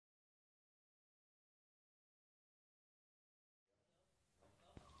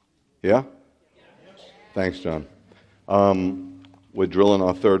Yeah? Thanks, John. We're drilling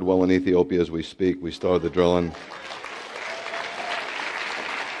our third well in Ethiopia as we speak. We started the drilling.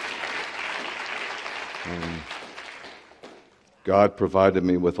 God provided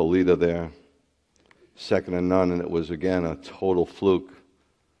me with a leader there, second to none, and it was, again, a total fluke.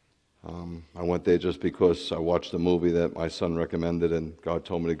 I went there just because I watched a movie that my son recommended, and God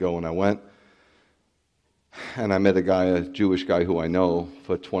told me to go, and I went. And I met a Jewish guy who I know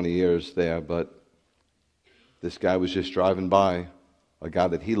for 20 years there, but this guy was just driving by, a guy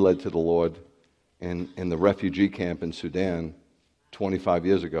that he led to the Lord in the refugee camp in Sudan 25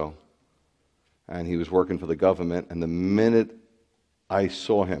 years ago. And he was working for the government, and the minute I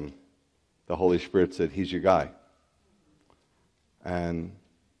saw him, the Holy Spirit said, "He's your guy." And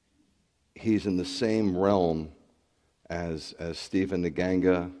he's in the same realm as Stephen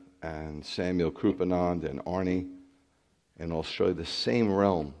Naganga and Samuel Krupanand and Arnie in Australia, the same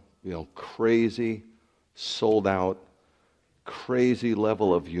realm, crazy, sold out, crazy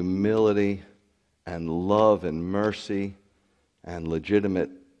level of humility and love and mercy and legitimate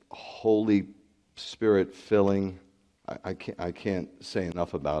Holy Spirit filling. I can't say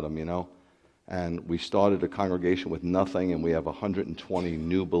enough about him, And we started a congregation with nothing, and we have 120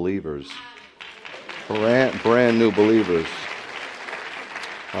 new believers, brand new believers.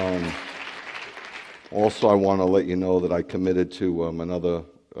 Also, I want to let you know that I committed to another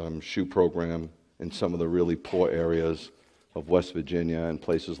shoe program in some of the really poor areas of West Virginia and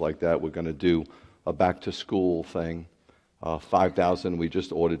places like that. We're going to do a back-to-school thing. 5,000. We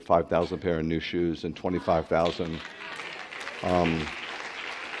just ordered 5,000 pair of new shoes and 25,000.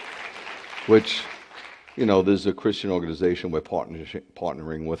 Which, there's a Christian organization we're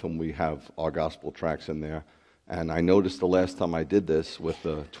partnering with, and we have our gospel tracts in there. And I noticed the last time I did this with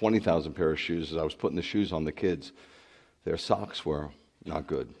the 20,000 pair of shoes, as I was putting the shoes on the kids, their socks were not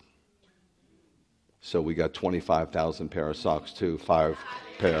good. So we got 25,000 pair of socks too, 5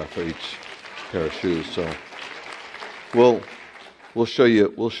 pair for each pair of shoes. So we'll show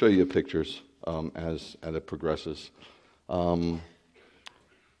you pictures as it progresses. I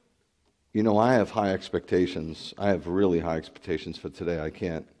have high expectations. I have really high expectations for today. I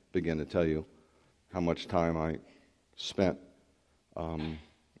can't begin to tell you how much time I spent.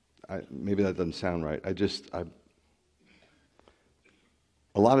 Maybe that doesn't sound right.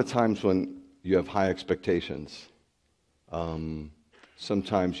 A lot of times when you have high expectations,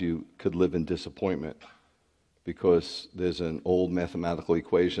 sometimes you could live in disappointment because there's an old mathematical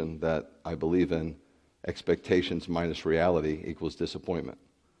equation that I believe in: expectations minus reality equals disappointment.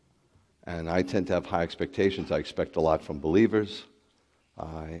 And I tend to have high expectations. I expect a lot from believers.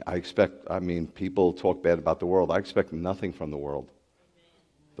 People talk bad about the world. I expect nothing from the world.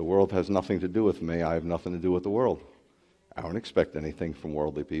 The world has nothing to do with me. I have nothing to do with the world. I don't expect anything from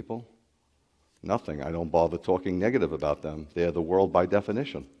worldly people. Nothing. I don't bother talking negative about them. They're the world by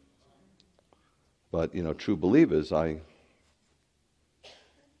definition. But, true believers,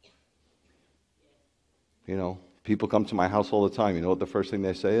 people come to my house all the time. You know what the first thing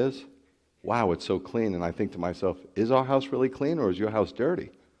they say is? "Wow, it's so clean." And I think to myself, is our house really clean, or is your house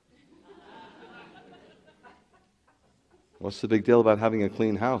dirty? What's the big deal about having a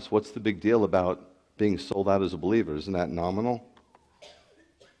clean house? What's the big deal about being sold out as a believer? Isn't that nominal?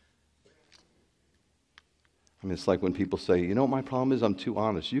 It's like when people say, "You know what my problem is? I'm too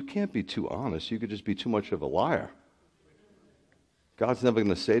honest." You can't be too honest. You could just be too much of a liar. God's never going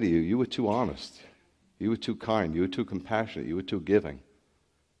to say to you, "You were too honest. You were too kind. You were too compassionate. You were too giving.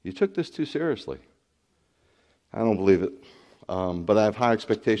 You took this too seriously." I don't believe it. But I have high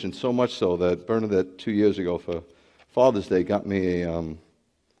expectations, so much so that Bernadette 2 years ago for Father's Day got me a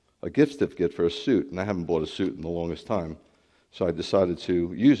gift certificate for a suit, and I haven't bought a suit in the longest time. So I decided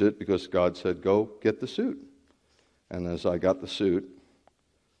to use it because God said, "Go get the suit." And as I got the suit,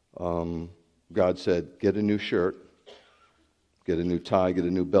 God said, "Get a new shirt, get a new tie, get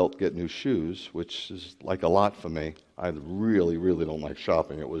a new belt, get new shoes," which is like a lot for me. I really, really don't like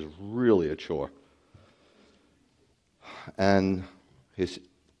shopping. It was really a chore. And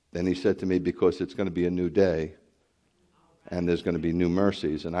then he said to me, "Because it's going to be a new day, and there's going to be new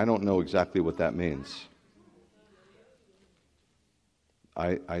mercies." And I don't know exactly what that means.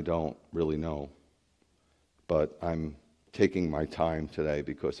 I don't really know. But I'm taking my time today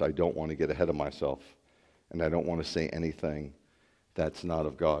because I don't want to get ahead of myself, and I don't want to say anything that's not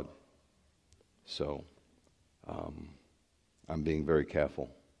of God. So I'm being very careful.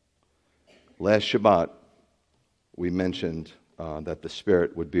 Last Shabbat, we mentioned that the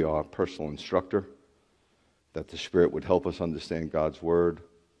Spirit would be our personal instructor, that the Spirit would help us understand God's Word,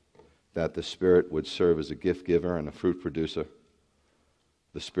 that the Spirit would serve as a gift giver and a fruit producer,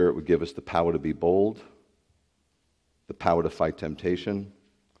 The Spirit would give us the power to be bold, the power to fight temptation,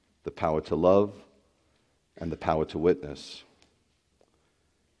 the power to love, and the power to witness.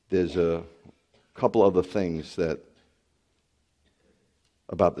 There's a couple other things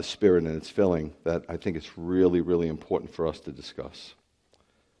about the Spirit and its filling that I think it's really, really important for us to discuss.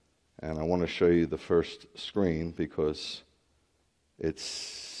 And I want to show you the first screen because it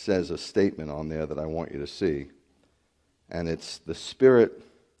says a statement on there that I want you to see. And it's, the Spirit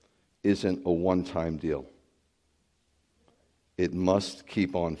isn't a one-time deal. It must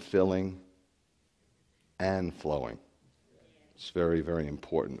keep on filling and flowing. It's very, very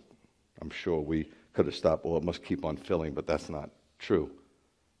important. I'm sure we could have stopped, well, it must keep on filling, but that's not true.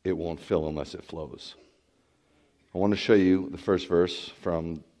 It won't fill unless it flows. I want to show you the first verse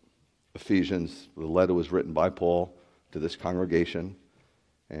from Ephesians. The letter was written by Paul to this congregation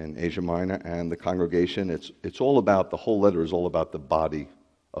in Asia Minor, and the congregation, it's all about, the whole letter is all about the body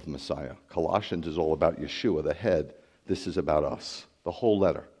of Messiah. Colossians is all about Yeshua, the head. This is about us, the whole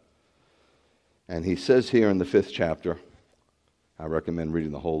letter. And he says here in the 5th chapter, I recommend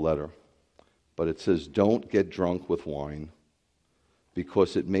reading the whole letter, but it says, don't get drunk with wine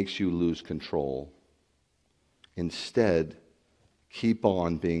because it makes you lose control. Instead, keep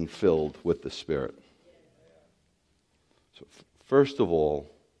on being filled with the Spirit. So first of all,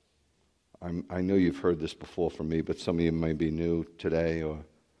 I know you've heard this before from me, but some of you may be new today or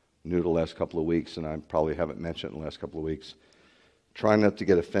new the last couple of weeks, and I probably haven't mentioned it in the last couple of weeks. Try not to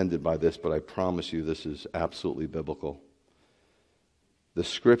get offended by this, but I promise you this is absolutely biblical. The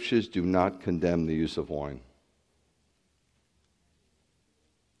Scriptures do not condemn the use of wine.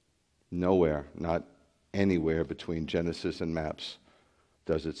 Nowhere, not anywhere between Genesis and Maps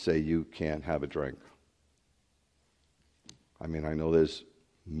does it say you can't have a drink. I mean, I know there's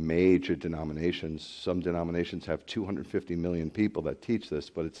major denominations. Some denominations have 250 million people that teach this,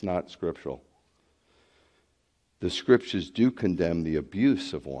 but it's not scriptural. The Scriptures do condemn the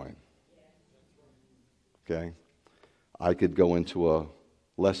abuse of wine. Okay? I could go into a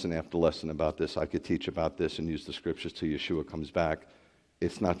lesson after lesson about this. I could teach about this and use the Scriptures till Yeshua comes back.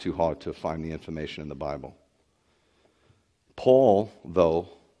 It's not too hard to find the information in the Bible. Paul, though,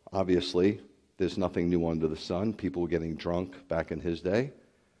 obviously, there's nothing new under the sun. People were getting drunk back in his day.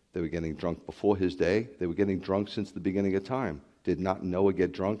 They were getting drunk before his day. They were getting drunk since the beginning of time. Did not Noah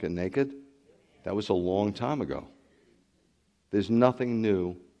get drunk and naked? That was a long time ago. There's nothing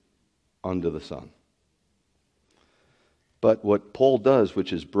new under the sun. But what Paul does,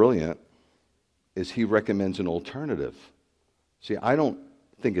 which is brilliant, is he recommends an alternative. See, I don't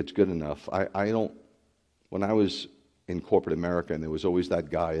think it's good enough. When I was in corporate America and there was always that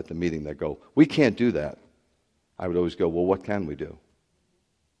guy at the meeting that go, we can't do that. I would always go, well, what can we do?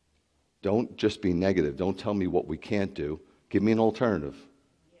 Don't just be negative. Don't tell me what we can't do. Give me an alternative.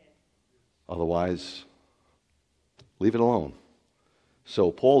 Otherwise, leave it alone.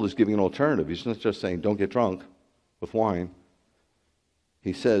 So Paul is giving an alternative. He's not just saying don't get drunk with wine.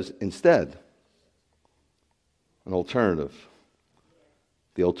 He says instead, an alternative.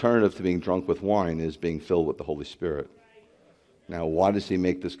 The alternative to being drunk with wine is being filled with the Holy Spirit. Now, why does he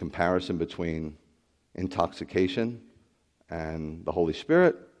make this comparison between intoxication and the Holy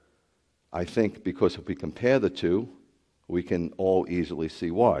Spirit? I think because if we compare the two, we can all easily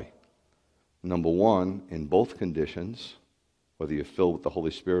see why. Number one, in both conditions, whether you're filled with the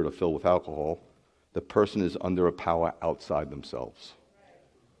Holy Spirit or filled with alcohol, the person is under a power outside themselves.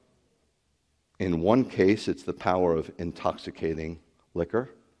 In one case, it's the power of intoxicating liquor,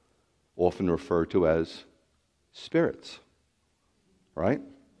 often referred to as spirits, right?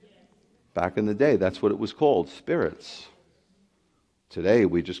 Back in the day, that's what it was called, spirits. Today,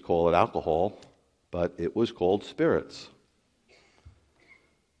 we just call it alcohol, but it was called spirits.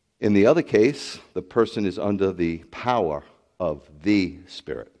 In the other case, the person is under the power of the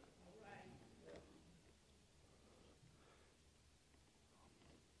Spirit.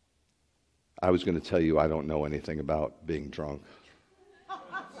 I was going to tell you I don't know anything about being drunk.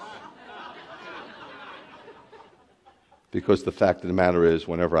 Because the fact of the matter is,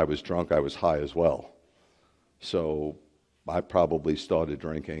 whenever I was drunk, I was high as well. So I probably started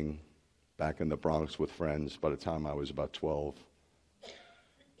drinking back in the Bronx with friends by the time I was about 12,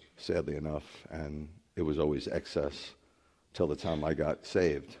 sadly enough, and it was always excess till the time I got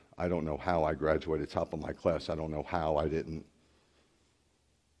saved. I don't know how I graduated top of my class. I don't know how I didn't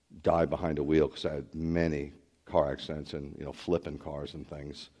die behind a wheel, because I had many car accidents and, flipping cars and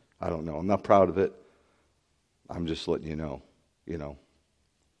things. I don't know. I'm not proud of it. I'm just letting you know,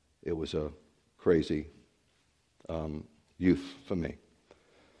 it was a crazy youth for me.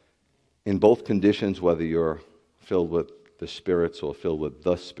 In both conditions, whether you're filled with the Spirit's or filled with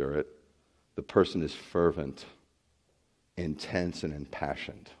the Spirit, the person is fervent, intense, and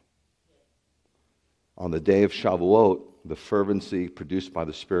impassioned. On the day of Shavuot, the fervency produced by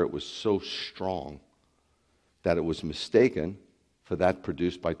the Spirit was so strong that it was mistaken for that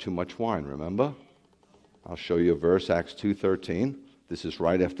produced by too much wine, remember? I'll show you a verse, Acts 2:13. This is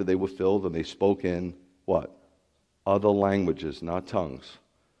right after they were filled and they spoke in what? Other languages, not tongues.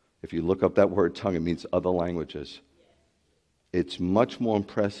 If you look up that word tongue, it means other languages. It's much more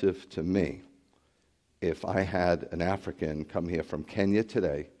impressive to me if I had an African come here from Kenya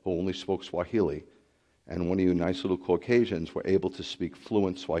today who only spoke Swahili, and one of you nice little Caucasians were able to speak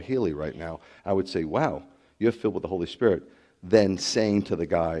fluent Swahili right now. I would say, wow, you're filled with the Holy Spirit. Then saying to the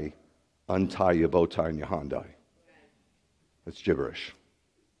guy, untie your bow tie and your Hyundai. It's gibberish.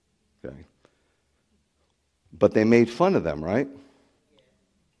 Okay. But they made fun of them, right?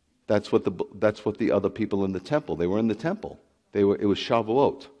 That's what the other people in the temple, they were in the temple. It was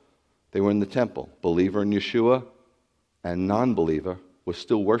Shavuot. They were in the temple. Believer in Yeshua and non-believer were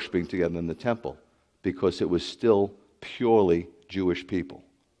still worshiping together in the temple because it was still purely Jewish people.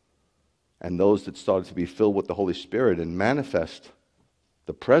 And those that started to be filled with the Holy Spirit and manifest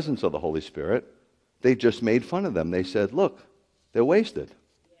the presence of the Holy Spirit, they just made fun of them. They said, look, they're wasted.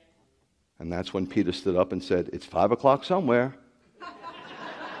 And that's when Peter stood up and said, it's 5 o'clock somewhere.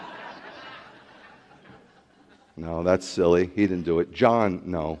 No, that's silly. He didn't do it. John,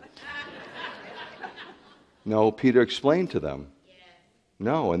 no. No, Peter explained to them.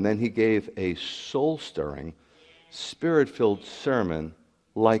 No, and then he gave a soul-stirring, Spirit-filled sermon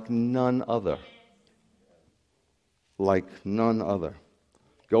like none other. Like none other.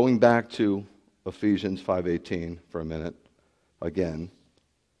 Going back to Ephesians 5:18 for a minute, again,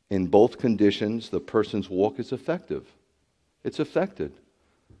 in both conditions, the person's walk is effective. It's affected.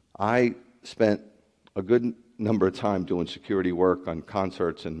 I spent a good number of time doing security work on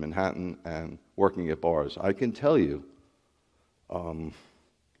concerts in Manhattan and working at bars. I can tell you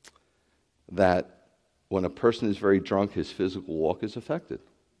that when a person is very drunk, his physical walk is affected.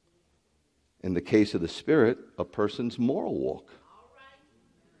 In the case of the Spirit, a person's moral walk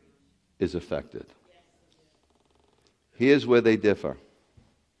is affected. Here's where they differ.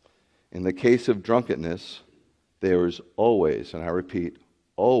 In the case of drunkenness, there is always, and I repeat,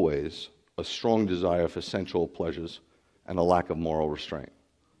 always a strong desire for sensual pleasures and a lack of moral restraint.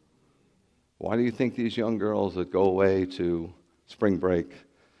 Why do you think these young girls that go away to spring break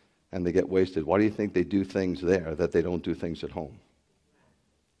and they get wasted, why do you think they do things there that they don't do things at home?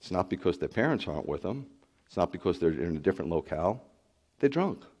 It's not because their parents aren't with them. It's not because they're in a different locale. They're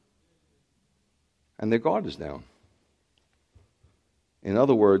drunk. And their guard is down. In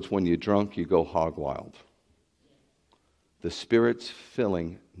other words, when you're drunk, you go hog wild. The Spirit's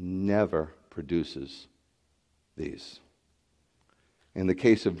filling never produces these. In the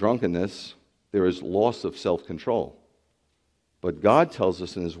case of drunkenness, there is loss of self-control. But God tells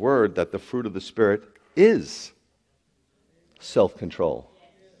us in His Word that the fruit of the Spirit is self-control.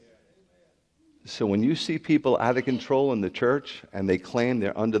 So when you see people out of control in the church and they claim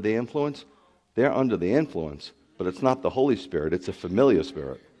they're under the influence, they're under the influence, but it's not the Holy Spirit, it's a familiar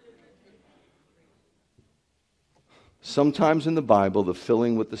spirit. Sometimes in the Bible, the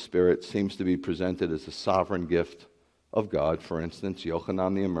filling with the Spirit seems to be presented as a sovereign gift of God. For instance,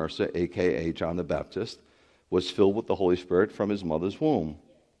 Yochanan the Immerser, a.k.a. John the Baptist, was filled with the Holy Spirit from his mother's womb.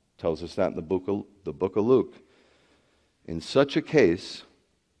 Tells us that in the book of Luke. In such a case,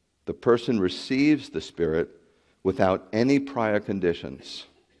 the person receives the Spirit without any prior conditions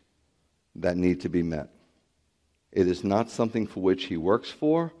that need to be met. It is not something for which he works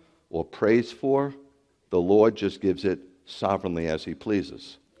for or prays for. The Lord just gives it sovereignly as He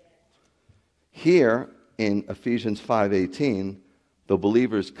pleases. Here in Ephesians 5:18, the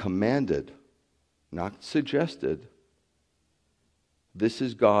believers commanded, not suggested. This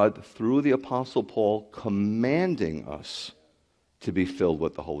is God, through the Apostle Paul, commanding us to be filled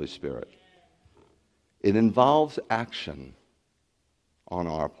with the Holy Spirit. It involves action on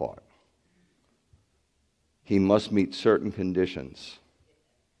our part. He must meet certain conditions.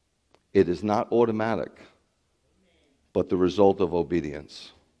 It is not automatic, but the result of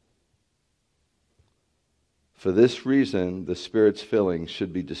obedience. For this reason, the Spirit's filling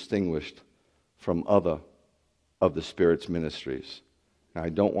should be distinguished from other of the Spirit's ministries. Now, I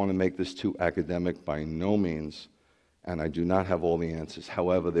don't want to make this too academic by no means, and I do not have all the answers.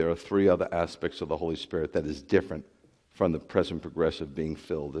 However, there are 3 other aspects of the Holy Spirit that is different from the present progressive being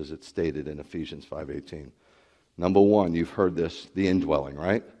filled, as it's stated in Ephesians 5:18. Number 1, you've heard this, the indwelling,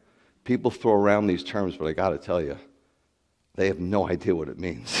 right? People throw around these terms, but I got to tell you, they have no idea what it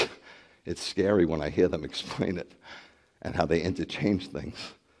means. It's scary when I hear them explain it. and how they interchange things.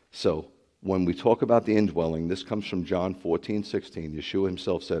 So when we talk about the indwelling, this comes from John 14:16. Yeshua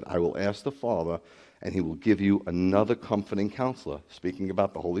himself said, I will ask the Father, and he will give you another comforting counselor, speaking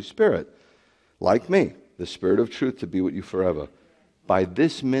about the Holy Spirit, like me, the Spirit of truth, to be with you forever. By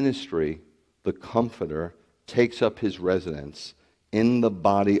this ministry, the Comforter takes up his residence in the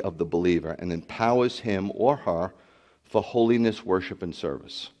body of the believer and empowers him or her for holiness, worship, and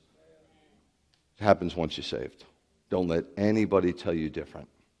service. It happens once you're saved. Don't let anybody tell you different.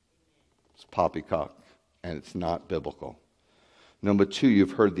 It's poppycock, and it's not biblical. Number two,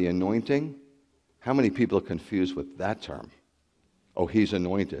 you've heard the anointing. How many people are confused with that term? Oh, he's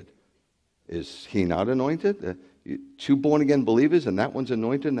anointed. Is he not anointed? Two born-again believers, and that one's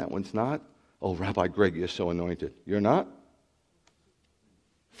anointed and that one's not? Oh, Rabbi Greg, you're so anointed. You're not?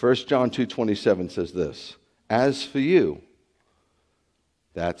 1 John 2:27 says this, as for you,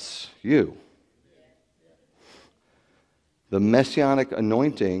 that's you. The messianic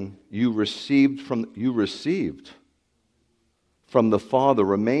anointing you received from the Father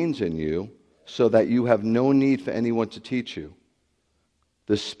remains in you, so that you have no need for anyone to teach you.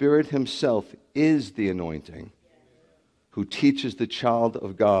 The Spirit himself is the anointing who teaches the child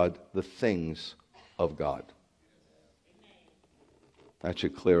of God the things of God. That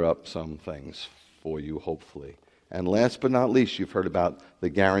should clear up some things for you, hopefully. And last but not least, you've heard about the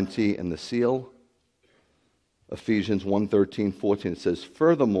guarantee and the seal. Ephesians 1:13-14, it says,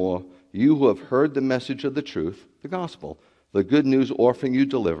 furthermore, you who have heard the message of the truth, the gospel, the good news offering you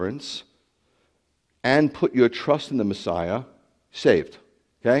deliverance, and put your trust in the Messiah, saved.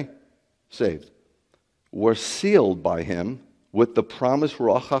 Okay? Saved. Were sealed by him with the promised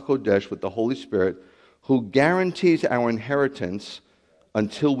Ruach HaKodesh, with the Holy Spirit, who guarantees our inheritance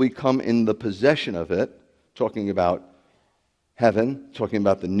until we come in the possession of it, talking about heaven, talking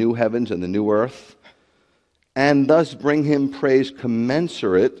about the new heavens and the new earth, and thus bring him praise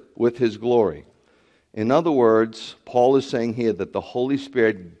commensurate with his glory. In other words, Paul is saying here that the Holy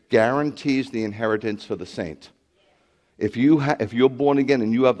Spirit guarantees the inheritance for the saint. If you're born again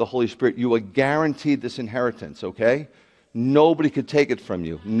and you have the Holy Spirit, you are guaranteed this inheritance, okay? Nobody could take it from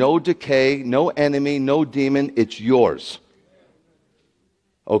you. No decay, no enemy, no demon, it's yours.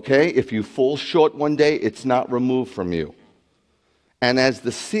 Okay? If you fall short one day, it's not removed from you. And as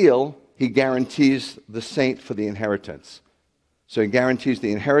the seal, he guarantees the saint for the inheritance. So he guarantees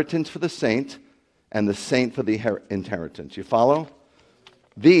the inheritance for the saint and the saint for the inheritance. You follow?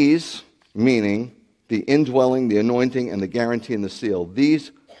 These, meaning the indwelling, the anointing, and the guarantee and the seal,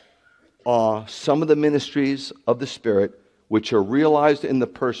 these are some of the ministries of the Spirit which are realized in the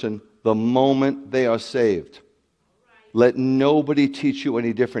person the moment they are saved. Let nobody teach you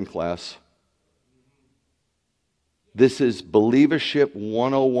any different, class. This is believership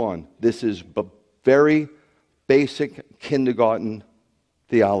 101. This is very basic kindergarten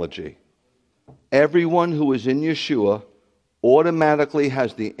theology. Everyone who is in Yeshua automatically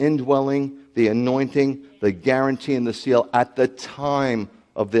has the indwelling, the anointing, the guarantee, and the seal at the time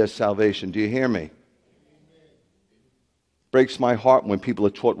of their salvation. Do you hear me? Breaks my heart when people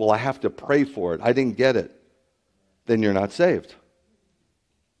are taught, well, I have to pray for it. I didn't get it. Then you're not saved.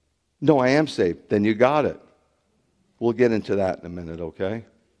 No, I am saved. Then you got it. We'll get into that in a minute, okay?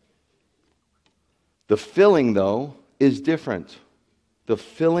 The filling, though, is different. The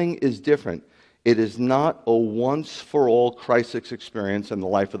filling is different. It is not a once-for-all crisis experience in the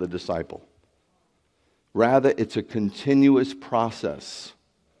life of the disciple. Rather, it's a continuous process.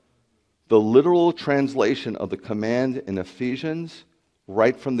 The literal translation of the command in Ephesians,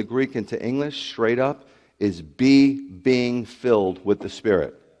 right from the Greek into English, straight up, is be being filled with the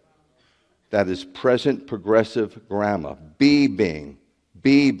Spirit. That is present progressive grammar. Be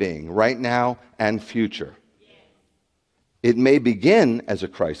being, right now and future. It may begin as a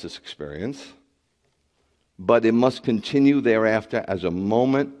crisis experience, but it must continue thereafter as a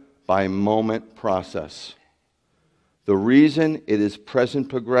moment-by-moment process. The reason it is present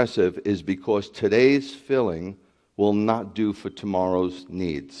progressive is because today's filling will not do for tomorrow's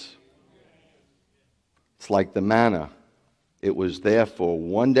needs. It's like the manna. It was there for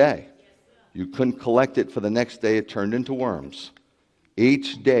one day. You couldn't collect it for the next day. It turned into worms.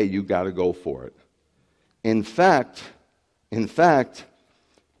 Each day you got to go for it. In fact,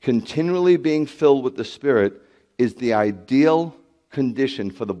 continually being filled with the Spirit is the ideal condition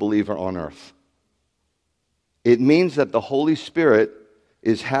for the believer on earth. It means that the Holy Spirit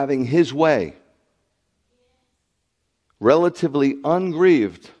is having his way, relatively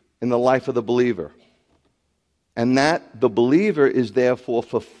ungrieved in the life of the believer. And that the believer is therefore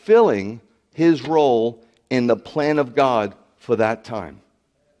fulfilling his role in the plan of God for that time.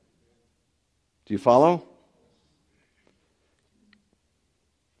 Do you follow?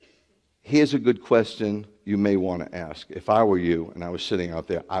 here's a good question you may want to ask. If I were you and I was sitting out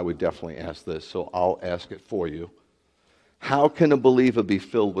there, I would definitely ask this, so I'll ask it for you. How can a believer be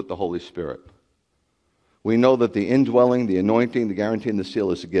filled with the Holy Spirit? We know that the indwelling, the anointing, the guarantee, and the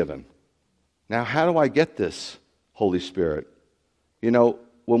seal is a given. Now, how do I get this Holy Spirit? You know,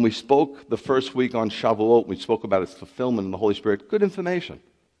 when we spoke the first week on Shavuot, we spoke about its fulfillment in the Holy Spirit. Good information.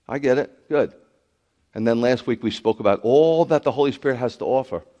 I get it. Good. And then last week we spoke about all that the Holy Spirit has to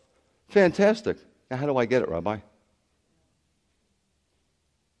offer. Fantastic. Now, how do I get it, Rabbi?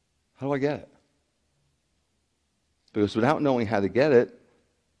 How do I get it? Because without knowing how to get it,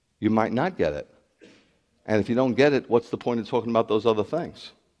 you might not get it. And if you don't get it, what's the point of talking about those other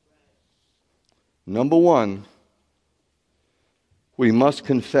things? Number one, we must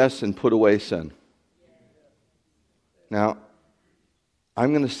confess and put away sin. Now,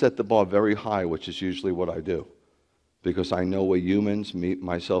 I'm going to set the bar very high, which is usually what I do, because I know we're humans, me,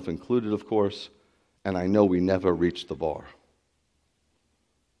 myself included, of course, and I know we never reach the bar.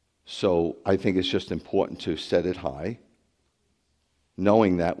 So I think it's just important to set it high,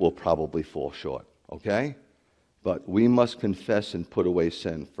 knowing that we'll probably fall short, okay? But we must confess and put away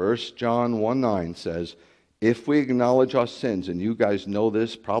sin. 1 John 1:9 says, if we acknowledge our sins, and you guys know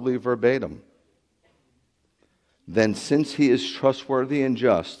this probably verbatim, then since he is trustworthy and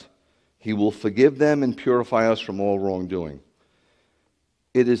just, he will forgive them and purify us from all wrongdoing.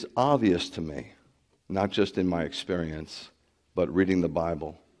 It is obvious to me, not just in my experience, but reading the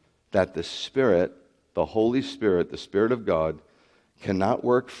Bible, that the Spirit, the Holy Spirit, the Spirit of God, cannot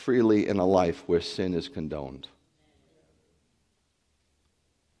work freely in a life where sin is condoned.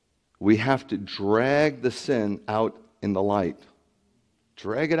 We have to drag the sin out in the light.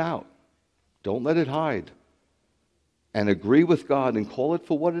 Drag it out. Don't let it hide. And agree with God and call it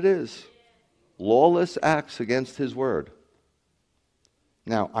for what it is. Lawless acts against His word.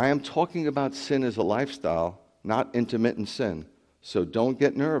 Now, I am talking about sin as a lifestyle, not intermittent sin. So don't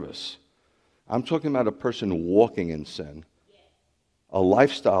get nervous. I'm talking about a person walking in sin. A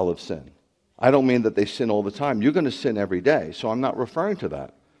lifestyle of sin. I don't mean that they sin all the time. You're going to sin every day, so I'm not referring to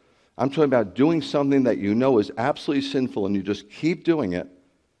that. I'm talking about doing something that you know is absolutely sinful and you just keep doing it,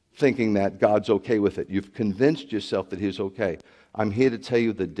 thinking that God's okay with it. You've convinced yourself that He's okay. I'm here to tell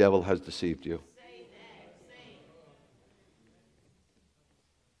you the devil has deceived you.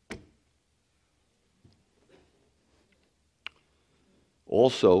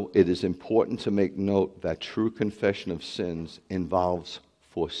 Also, it is important to make note that true confession of sins involves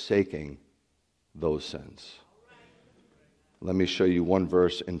forsaking those sins. Let me show you one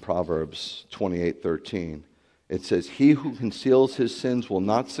verse in Proverbs 28:13. It says, he who conceals his sins will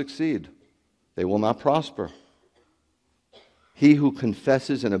not succeed. They will not prosper. He who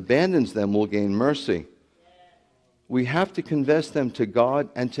confesses and abandons them will gain mercy. We have to confess them to God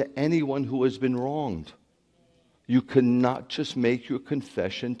and to anyone who has been wronged. You cannot just make your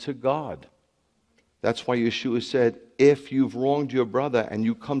confession to God. That's why Yeshua said, if you've wronged your brother and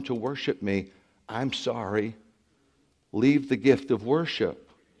you come to worship me, I'm sorry. Leave the gift of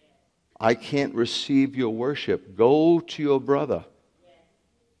worship. I can't receive your worship. Go to your brother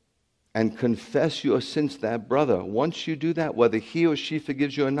and confess your sins to that brother. Once you do that, whether he or she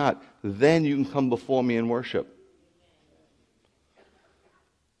forgives you or not, then you can come before me and worship.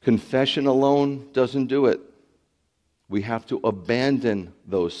 Confession alone doesn't do it. We have to abandon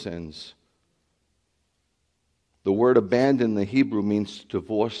those sins. The word abandon in the Hebrew means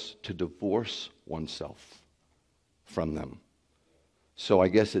to divorce oneself from them. So I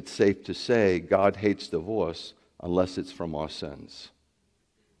guess it's safe to say God hates divorce unless it's from our sins.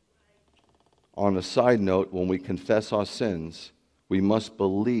 On a side note, when we confess our sins, we must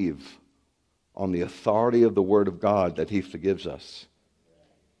believe on the authority of the Word of God that He forgives us.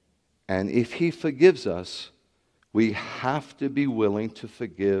 And if He forgives us, we have to be willing to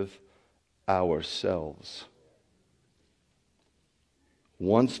forgive ourselves.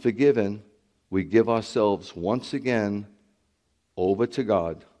 Once forgiven, we give ourselves once again over to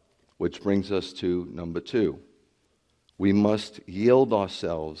God, which brings us to number 2. We must yield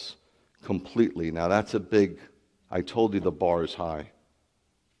ourselves completely. Now that's a big, I told you the bar is high.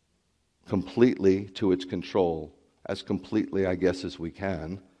 Completely to its control, as completely, I guess, as we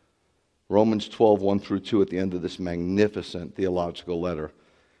can. Romans 12:1-2 at the end of this magnificent theological letter,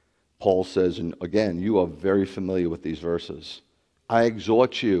 Paul says, and again, you are very familiar with these verses, I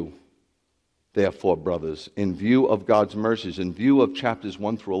exhort you, therefore, brothers, in view of God's mercies, in view of chapters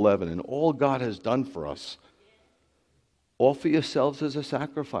 1-11, and all God has done for us, offer yourselves as a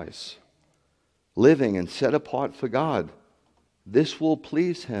sacrifice, living and set apart for God. This will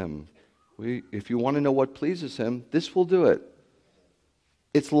please Him. If you want to know what pleases Him, this will do it.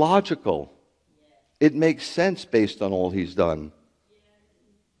 It's logical. It makes sense based on all he's done.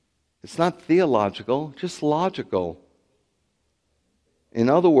 It's not theological, just logical. In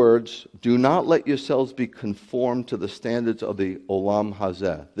other words, do not let yourselves be conformed to the standards of the olam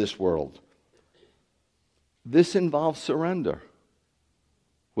hazeh, this world. This involves surrender,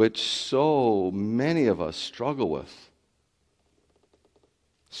 which so many of us struggle with.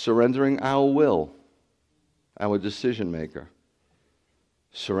 Surrendering our will, our decision maker.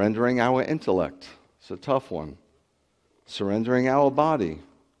 Surrendering our intellect. It's a tough one. Surrendering our body,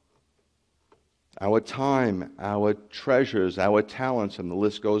 our time, our treasures, our talents, and the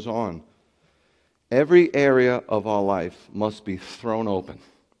list goes on. Every area of our life must be thrown open.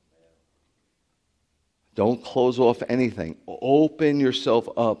 Don't close off anything. Open yourself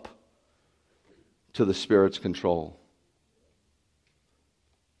up to the Spirit's control.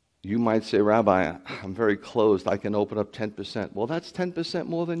 You might say, Rabbi, I'm very closed. I can open up 10%. Well, that's 10%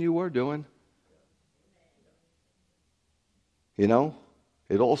 more than you were doing. You know,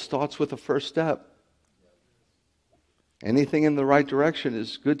 it all starts with the first step. Anything in the right direction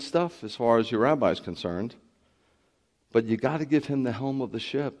is good stuff as far as your rabbi is concerned. But you got to give him the helm of the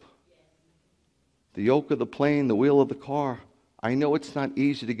ship, the yoke of the plane, the wheel of the car. I know it's not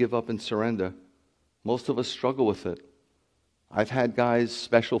easy to give up and surrender. Most of us struggle with it. I've had guys,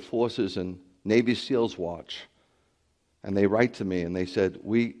 Special Forces and Navy SEALs watch, and they write to me and they said,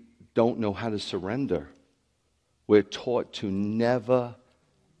 we don't know how to surrender. We're taught to never,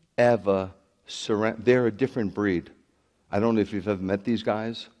 ever surrender. They're a different breed. I don't know if you've ever met these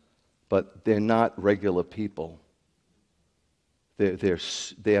guys, but they're not regular people.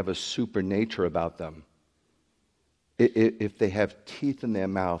 They have a super nature about them. If they have teeth in their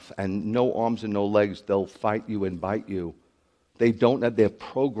mouth and no arms and no legs, they'll fight you and bite you. They're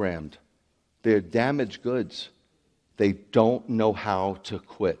programmed. They're damaged goods. They don't know how to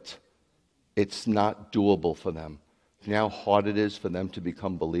quit. It's not doable for them. You know how hard it is for them to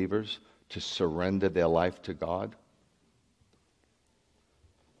become believers, to surrender their life to God?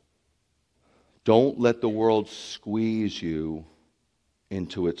 Don't let the world squeeze you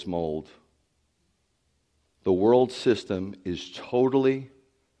into its mold. The world system is totally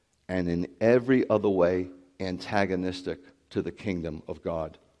and in every other way antagonistic to the kingdom of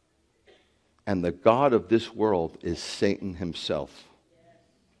God. And the God of this world is Satan himself.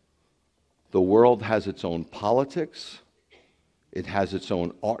 The world has its own politics. It has its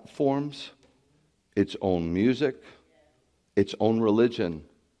own art forms, its own music, its own religion,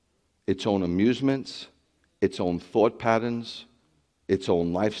 its own amusements, its own thought patterns, its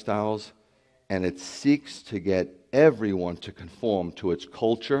own lifestyles, and it seeks to get everyone to conform to its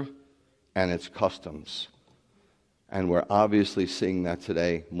culture and its customs. And we're obviously seeing that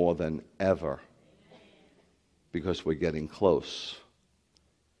today more than ever because we're getting close.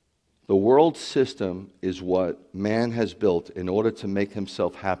 The world system is what man has built in order to make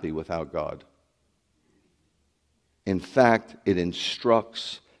himself happy without God. In fact, it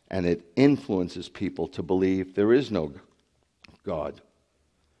instructs and it influences people to believe there is no God.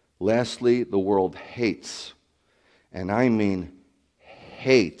 Lastly, the world hates, and I mean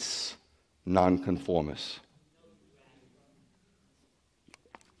hates, nonconformists.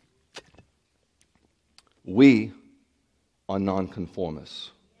 We are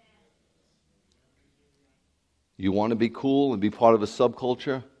nonconformists. You want to be cool and be part of a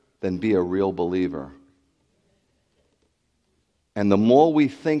subculture? Then be a real believer. And the more we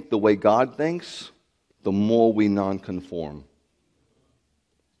think the way God thinks, the more we nonconform.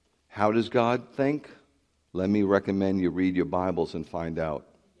 How does God think? Let me recommend you read your Bibles and find out.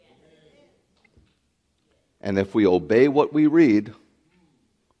 And if we obey what we read,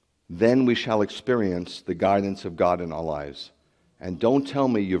 then we shall experience the guidance of God in our lives. And don't tell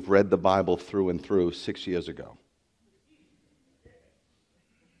me you've read the Bible through and through 6 years ago.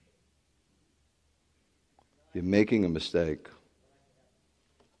 You're making a mistake.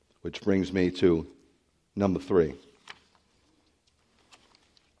 Which brings me to number 3.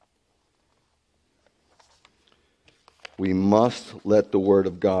 We must let the Word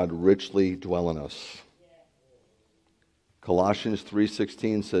of God richly dwell in us. Colossians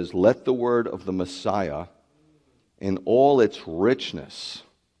 3:16 says, let the word of the Messiah in all its richness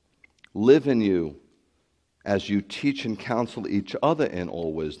live in you as you teach and counsel each other in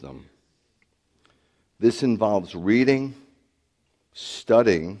all wisdom. This involves reading,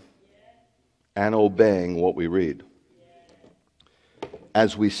 studying, and obeying what we read.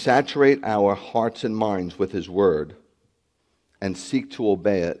 As we saturate our hearts and minds with His Word and seek to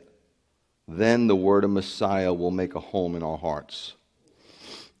obey it, then the Word of Messiah will make a home in our hearts.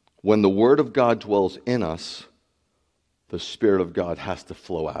 When the Word of God dwells in us, the Spirit of God has to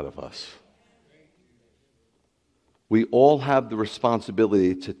flow out of us. We all have the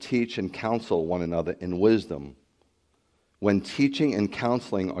responsibility to teach and counsel one another in wisdom. When teaching and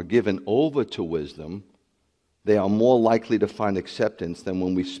counseling are given over to wisdom, they are more likely to find acceptance than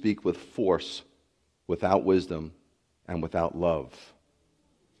when we speak with force, without wisdom, and without love.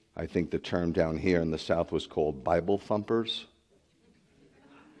 I think the term down here in the South was called Bible thumpers.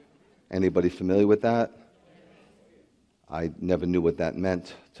 Anybody familiar with that? I never knew what that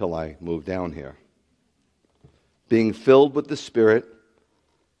meant till I moved down here. Being filled with the Spirit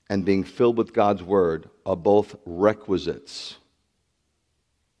and being filled with God's Word are both requisites.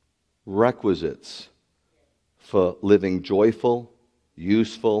 Requisites for living joyful,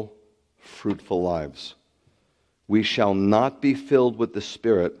 useful, fruitful lives. We shall not be filled with the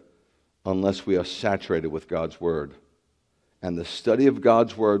Spirit unless we are saturated with God's Word. And the study of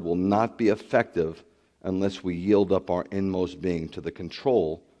God's Word will not be effective unless we yield up our inmost being to the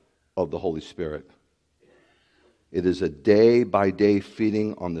control of the Holy Spirit. It is a day-by-day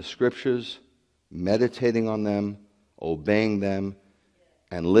feeding on the Scriptures, meditating on them, obeying them,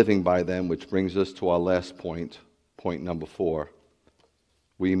 and living by them, which brings us to our last point, point number 4.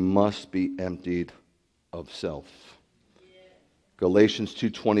 We must be emptied of self. Galatians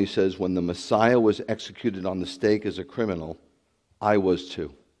 2:20 says, when the Messiah was executed on the stake as a criminal, I was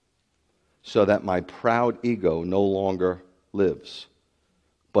too, so that my proud ego no longer lives,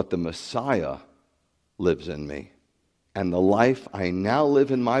 but the Messiah lives in me. And the life I now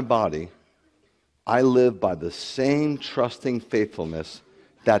live in my body, I live by the same trusting faithfulness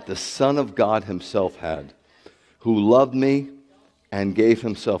that the Son of God himself had, who loved me and gave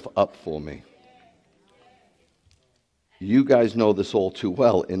himself up for me. You guys know this all too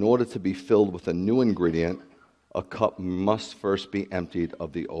well. In order to be filled with a new ingredient, a cup must first be emptied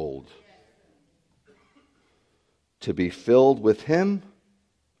of the old. To be filled with him,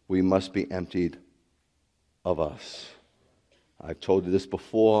 we must be emptied of us. I've told you this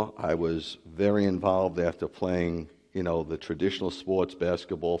before. I was very involved after playing, the traditional sports,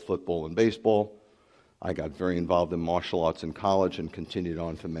 basketball, football, and baseball. I got very involved in martial arts in college and continued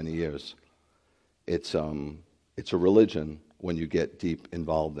on for many years. It's a religion when you get deep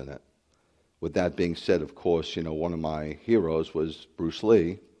involved in it. With that being said, of course, one of my heroes was Bruce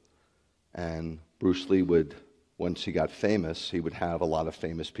Lee. And Bruce Lee would, once he got famous, he would have a lot of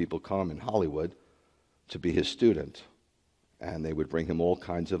famous people come in Hollywood to be his student. And they would bring him all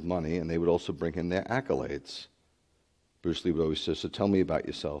kinds of money, and they would also bring him their accolades. Bruce Lee would always say, so tell me about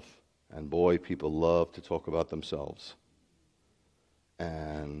yourself. And boy, people love to talk about themselves.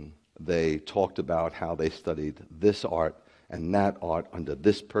 And they talked about how they studied this art and that art under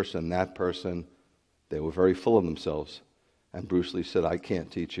this person, that person. They were very full of themselves. And Bruce Lee said, I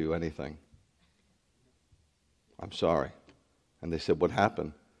can't teach you anything. I'm sorry. And they said, what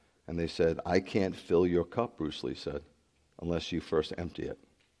happened? And they said, I can't fill your cup, Bruce Lee said, unless you first empty it.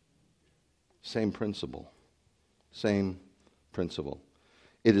 Same principle. Same principle.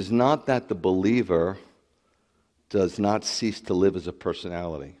 It is not that the believer does not cease to live as a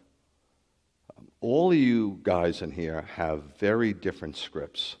personality. All of you guys in here have very different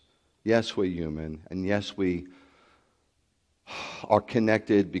scripts. Yes, we're human, and yes, we are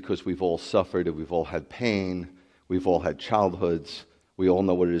connected because we've all suffered, and we've all had pain, we've all had childhoods, we all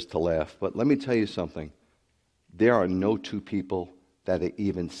know what it is to laugh. But let me tell you something. There are no two people that are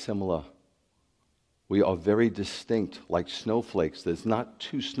even similar. We are very distinct, like snowflakes. There's not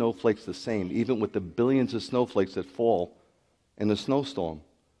two snowflakes the same, even with the billions of snowflakes that fall in a snowstorm,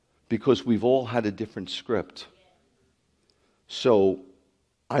 because we've all had a different script. So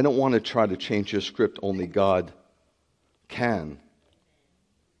I don't want to try to change your script. Only God can.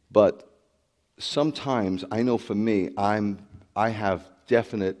 But sometimes, I know for me, I'm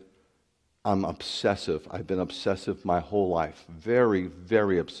obsessive. I've been obsessive my whole life. Very,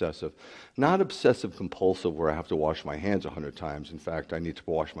 very obsessive. Not obsessive compulsive where I have to wash my hands 100 times. In fact, I need to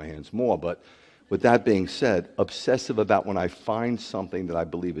wash my hands more. But with that being said, obsessive about when I find something that I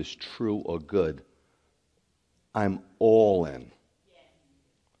believe is true or good, I'm all in.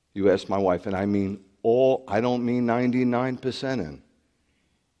 You ask my wife, and I mean all, I don't mean 99% in.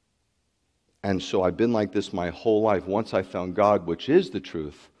 And so I've been like this my whole life. Once I found God, which is the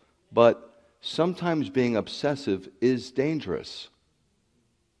truth, but sometimes being obsessive is dangerous.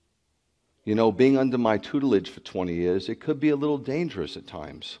 Being under my tutelage for 20 years, it could be a little dangerous at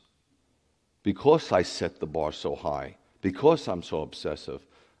times. Because I set the bar so high, because I'm so obsessive.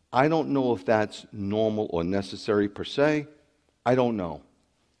 I don't know if that's normal or necessary per se. I don't know.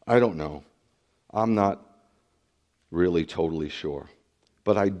 I'm not really totally sure.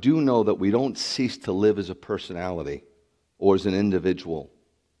 But I do know that we don't cease to live as a personality or as an individual.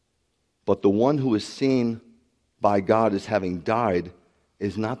 But the one who is seen by God as having died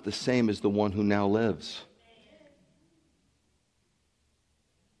is not the same as the one who now lives.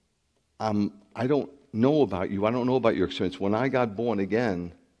 I don't know about you. I don't know about your experience. When I got born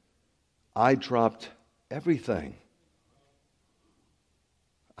again, I dropped everything.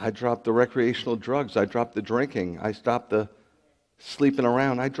 I dropped the recreational drugs. I dropped the drinking. I stopped the sleeping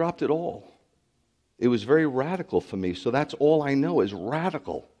around. I dropped it all. It was very radical for me. So that's all I know is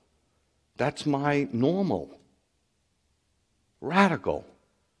radical. That's my normal. Radical.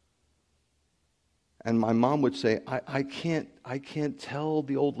 And my mom would say, I can't tell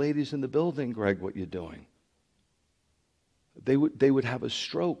the old ladies in the building, Greg, what you're doing. They would have a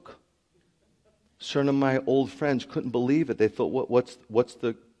stroke. Certain of my old friends couldn't believe it. They thought, what's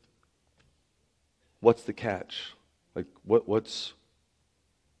the catch? Like what's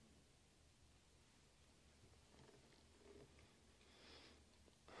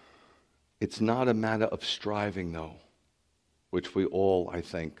It's not a matter of striving, though, which we all, I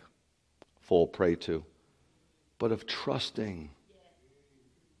think, fall prey to, but of trusting.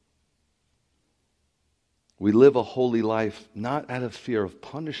 We live a holy life not out of fear of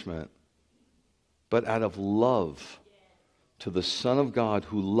punishment, but out of love to the Son of God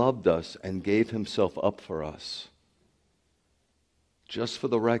who loved us and gave himself up for us. Just for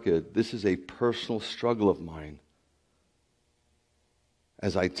the record, this is a personal struggle of mine,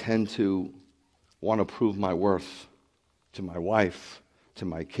 as I tend to want to prove my worth to my wife, to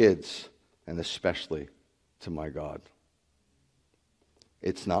my kids, and especially to my God.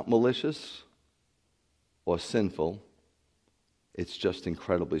 It's not malicious or sinful. It's just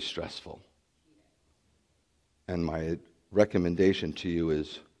incredibly stressful. And my recommendation to you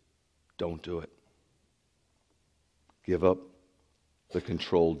is, don't do it. Give up the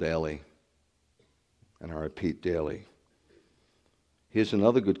control daily. And I repeat, daily. Here's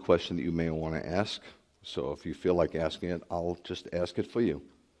another good question that you may want to ask. So if you feel like asking it, I'll just ask it for you.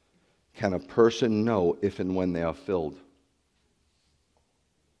 Can a person know if and when they are filled?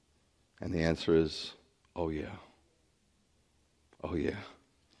 And the answer is, oh yeah. Oh yeah.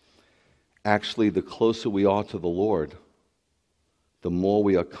 Actually, the closer we are to the Lord, the more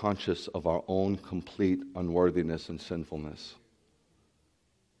we are conscious of our own complete unworthiness and sinfulness.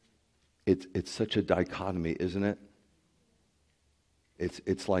 It's such a dichotomy, isn't it?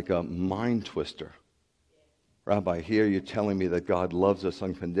 It's like a mind twister. Rabbi, here you're telling me that God loves us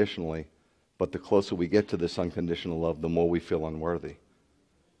unconditionally, but the closer we get to this unconditional love, the more we feel unworthy.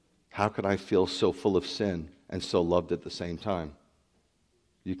 How could I feel so full of sin and so loved at the same time?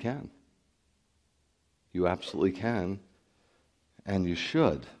 You can. You absolutely can, and you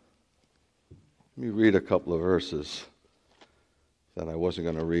should. Let me read a couple of verses that I wasn't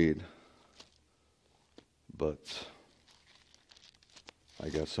going to read, but I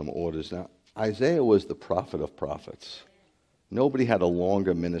got some orders now. Isaiah was the prophet of prophets. Nobody had a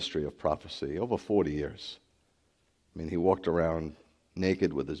longer ministry of prophecy, over 40 years. I mean, he walked around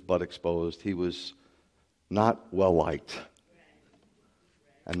naked with his butt exposed. He was not well liked.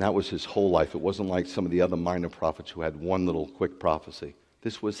 And that was his whole life. It wasn't like some of the other minor prophets who had one little quick prophecy.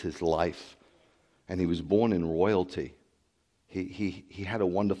 This was his life. And he was born in royalty. He had a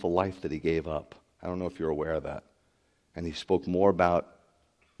wonderful life that he gave up. I don't know if you're aware of that. And he spoke more about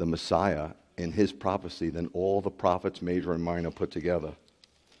the Messiah in his prophecy than all the prophets, major and minor, put together.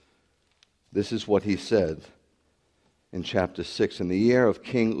 This is what he said in chapter 6. In the year of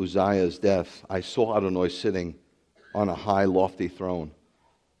King Uzziah's death, I saw Adonai sitting on a high, lofty throne.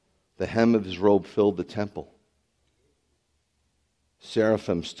 The hem of his robe filled the temple.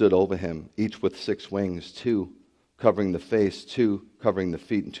 Seraphim stood over him, each with 6 wings, 2 covering the face, 2 covering the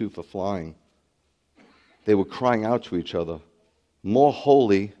feet, and 2 for flying. They were crying out to each other, more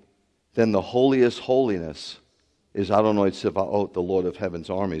holy than the holiest holiness is Adonai Tsevaot, the Lord of heaven's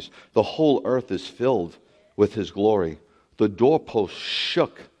armies. The whole earth is filled with his glory. The doorposts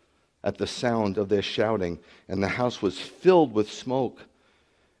shook at the sound of their shouting, and the house was filled with smoke.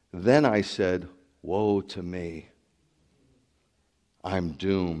 Then I said, woe to me. I'm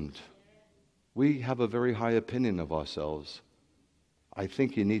doomed. We have a very high opinion of ourselves. I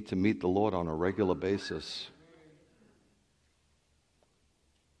think you need to meet the Lord on a regular basis.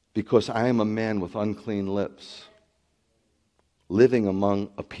 Because I am a man with unclean lips, living among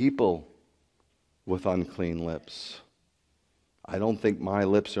a people with unclean lips. I don't think my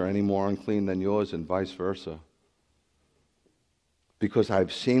lips are any more unclean than yours, and vice versa. Because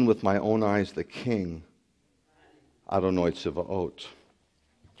I've seen with my own eyes the King, Adonai Tsevaot.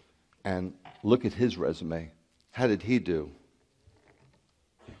 And look at his resume. How did he do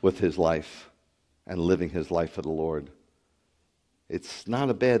with his life and living his life for the Lord? It's not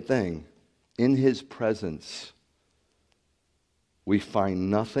a bad thing. In his presence, we find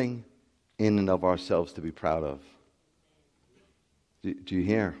nothing in and of ourselves to be proud of. Do you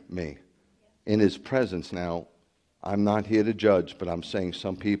hear me? In his presence. Now, I'm not here to judge, but I'm saying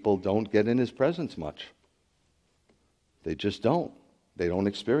some people don't get in his presence much. They just don't. They don't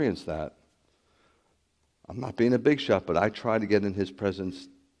experience that. I'm not being a big shot, but I try to get in his presence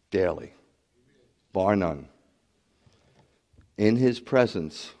daily, bar none. In his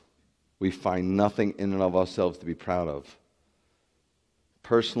presence, we find nothing in and of ourselves to be proud of.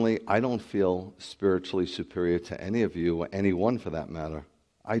 Personally, I don't feel spiritually superior to any of you, or anyone for that matter.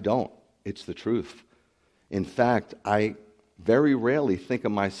 I don't. It's the truth. In fact, I very rarely think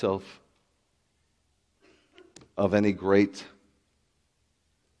of myself of any great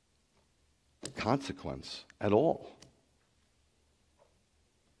consequence at all.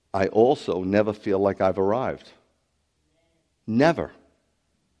 I also never feel like I've arrived. Never.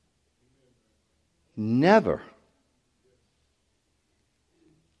 Never.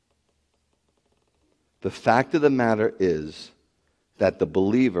 The fact of the matter is that the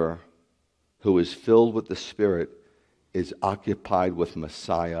believer who is filled with the Spirit is occupied with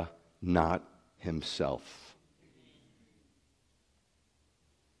Messiah, not himself.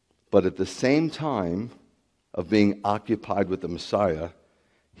 But at the same time of being occupied with the Messiah,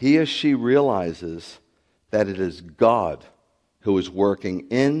 he or she realizes that it is God who is working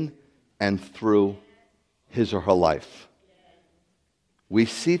in and through his or her life. We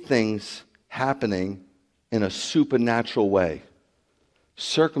see things happening in a supernatural way.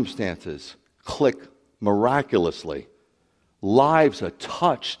 Circumstances click miraculously. Lives are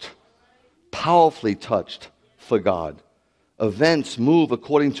touched, powerfully touched for God. Events move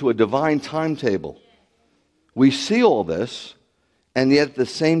according to a divine timetable. We see all this, and yet at the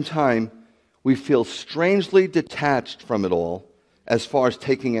same time, we feel strangely detached from it all as far as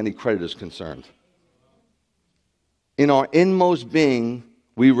taking any credit is concerned. In our inmost being,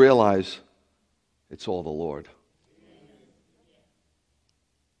 we realize it's all the Lord.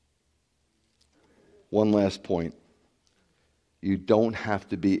 One last point. You don't have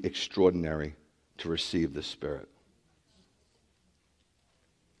to be extraordinary to receive the Spirit.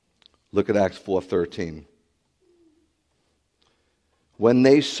 Look at Acts 4:13. When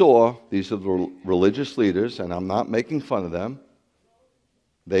they saw, these are the religious leaders, and I'm not making fun of them,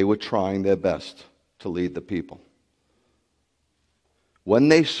 they were trying their best to lead the people. When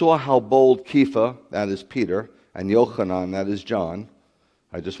they saw how bold Kepha, that is Peter, and Yochanan, that is John,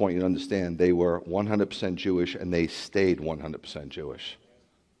 I just want you to understand, they were 100% Jewish, and they stayed 100% Jewish.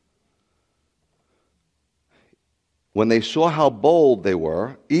 When they saw how bold they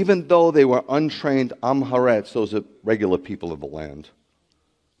were, even though they were untrained Amharetz, those are regular people of the land,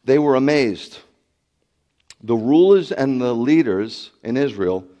 they were amazed. The rulers and the leaders in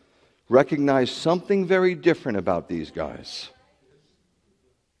Israel recognized something very different about these guys.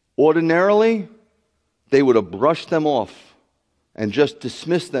 Ordinarily, they would have brushed them off and just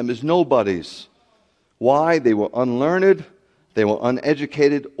dismissed them as nobodies. Why? They were unlearned, they were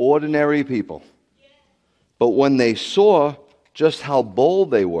uneducated, ordinary people. But when they saw just how bold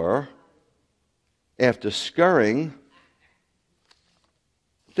they were, after scurrying,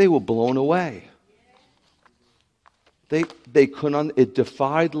 they were blown away. They couldn't, it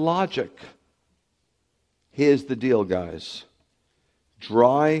defied logic. Here's the deal, guys.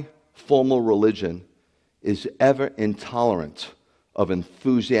 Dry, formal religion is ever intolerant of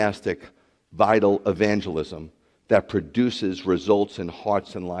enthusiastic, vital evangelism that produces results in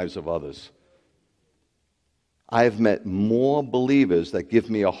hearts and lives of others. I have met more believers that give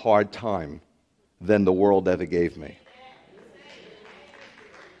me a hard time than the world ever gave me.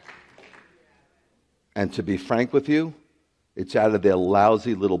 And to be frank with you, it's out of their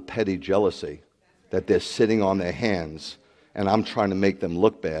lousy little petty jealousy that they're sitting on their hands and I'm trying to make them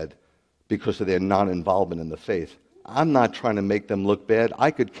look bad because of their non-involvement in the faith. I'm not trying to make them look bad.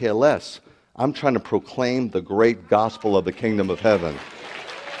 I could care less. I'm trying to proclaim the great gospel of the kingdom of heaven.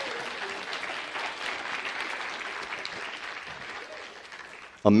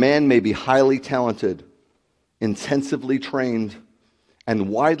 A man may be highly talented, intensively trained, and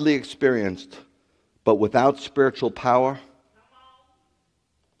widely experienced, but without spiritual power,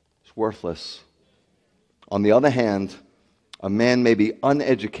 it's worthless. On the other hand, a man may be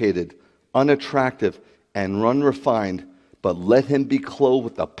uneducated, unattractive, and unrefined, but let him be clothed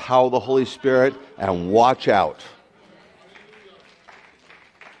with the power of the Holy Spirit and watch out.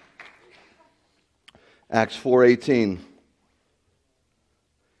 Acts 4:18.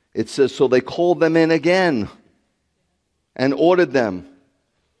 It says, so they called them in again and ordered them,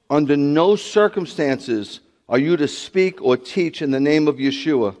 under no circumstances are you to speak or teach in the name of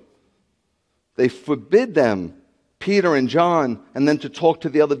Yeshua? They forbid them, Peter and John, and then to talk to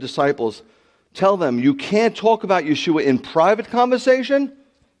the other disciples. Tell them, you can't talk about Yeshua in private conversation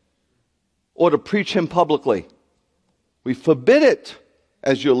or to preach him publicly. We forbid it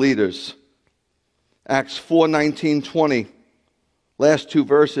as your leaders. Acts 4:19-20, last two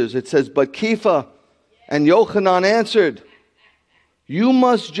verses, it says, but Kepha and Yochanan answered, you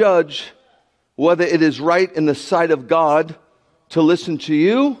must judge whether it is right in the sight of God to listen to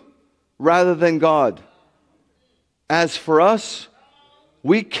you rather than God. As for us,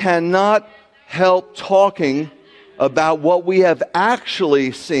 we cannot help talking about what we have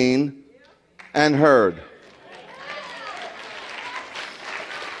actually seen and heard.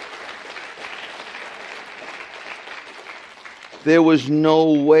 There was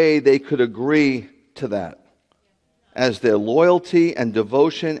no way they could agree to that, as their loyalty and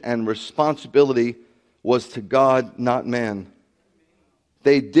devotion and responsibility was to God, not man.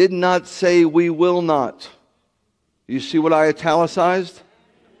 They did not say, we will not. You see what I italicized?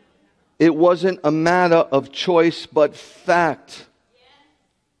 It wasn't a matter of choice, but fact.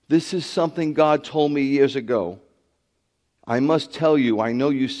 This is something God told me years ago. I must tell you, I know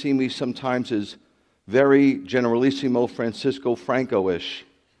you see me sometimes as very Generalissimo Francisco Franco-ish.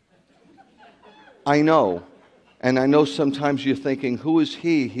 I know. And I know sometimes you're thinking, who is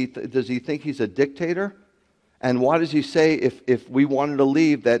he? Does he think he's a dictator? And why does he say if we wanted to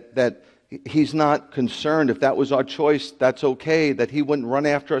leave that he's not concerned? If that was our choice, that's okay, that he wouldn't run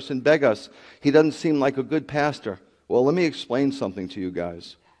after us and beg us. He doesn't seem like a good pastor. Well, let me explain something to you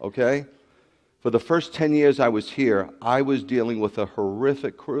guys, okay? For the first 10 years I was here, I was dealing with a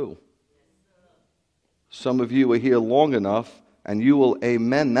horrific crew. Some of you are here long enough, and you will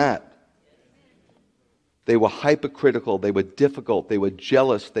amen that. They were hypercritical, they were difficult, they were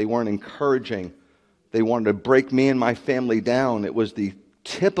jealous, they weren't encouraging. They wanted to break me and my family down. It was the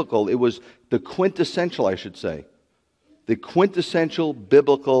typical, it was the quintessential, I should say, the quintessential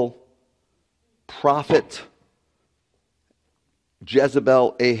biblical prophet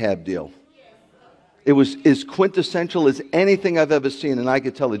Jezebel Ahab deal. It was as quintessential as anything I've ever seen, and I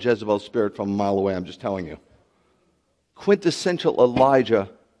could tell the Jezebel spirit from a mile away, I'm just telling you. Quintessential Elijah,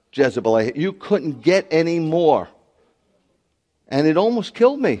 Jezebel Ahab. You couldn't get any more. And it almost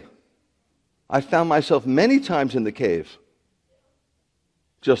killed me. I found myself many times in the cave,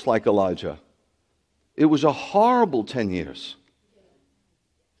 just like Elijah. It was a horrible 10 years.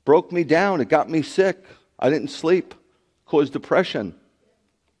 Broke me down. It got me sick. I didn't sleep. Caused depression.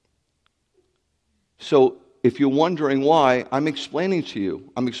 So if you're wondering why, I'm explaining to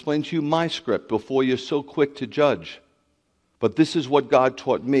you. I'm explaining to you my script before you're so quick to judge. But this is what God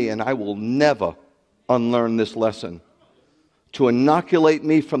taught me, and I will never unlearn this lesson. To inoculate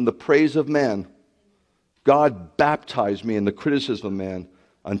me from the praise of man, God baptized me in the criticism of man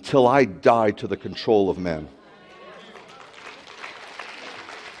until I died to the control of man.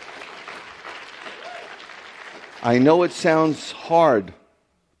 I know it sounds hard,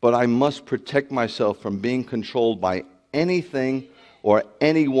 but I must protect myself from being controlled by anything or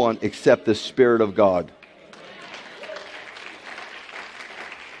anyone except the Spirit of God.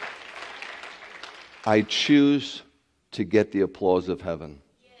 I choose to get the applause of heaven.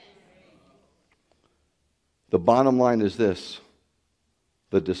 The bottom line is this.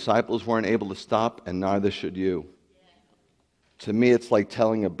 The disciples weren't able to stop, and neither should you. To me, it's like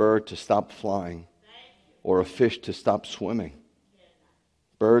telling a bird to stop flying or a fish to stop swimming.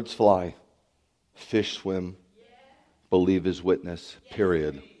 Birds fly, fish swim, believe his witness,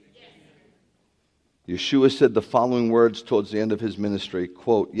 period. Yeshua said the following words towards the end of his ministry,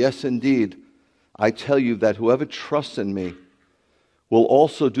 quote, yes, indeed, I tell you that whoever trusts in me will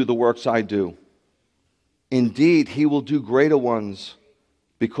also do the works I do. Indeed, he will do greater ones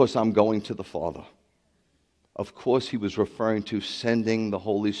because I'm going to the Father. Of course, he was referring to sending the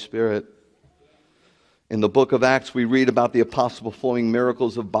Holy Spirit. In the book of Acts, we read about the apostle performing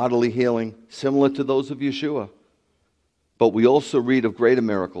miracles of bodily healing, similar to those of Yeshua. But we also read of greater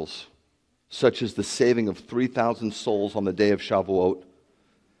miracles, such as the saving of 3,000 souls on the day of Shavuot.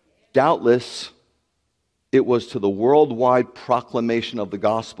 Doubtless, it was to the worldwide proclamation of the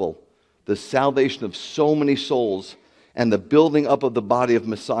gospel, the salvation of so many souls, and the building up of the body of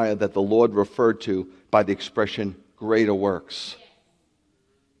Messiah that the Lord referred to by the expression, greater works.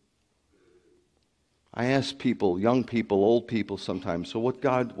 I ask people, young people, old people sometimes, so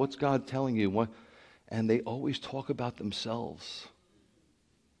what's God telling you? And they always talk about themselves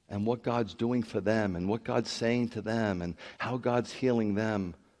and what God's doing for them and what God's saying to them and how God's healing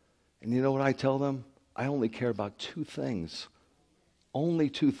them. And you know what I tell them? I only care about two things. Only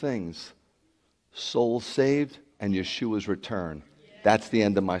two things. souls saved, and Yeshua's return. That's the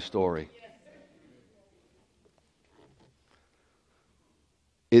end of my story.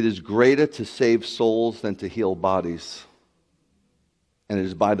 It is greater to save souls than to heal bodies. And it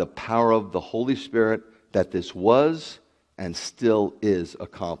is by the power of the Holy Spirit that this was and still is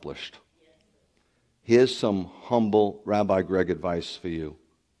accomplished. Here's some humble Rabbi Greg advice for you,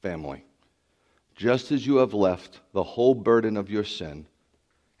 family. Just as you have left the whole burden of your sin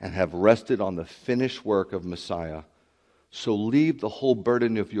and have rested on the finished work of Messiah, so leave the whole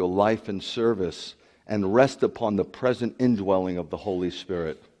burden of your life and service and rest upon the present indwelling of the Holy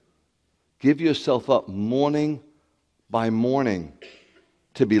Spirit. Give yourself up morning by morning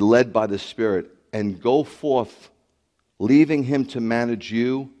to be led by the Spirit, and go forth, leaving Him to manage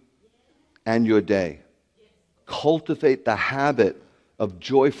you and your day. Cultivate the habit of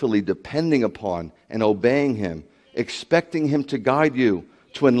joyfully depending upon and obeying Him, expecting Him to guide you,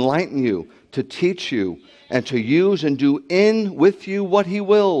 to enlighten you, to teach you, and to use and do in with you what He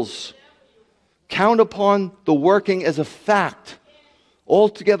wills. Count upon the working as a fact,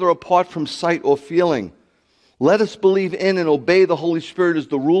 altogether apart from sight or feeling. Let us believe in and obey the Holy Spirit as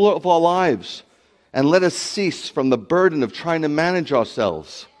the ruler of our lives, and let us cease from the burden of trying to manage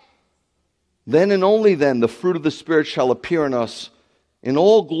ourselves. Then and only then the fruit of the Spirit shall appear in us in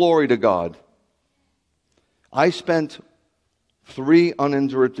all glory to God. I spent 3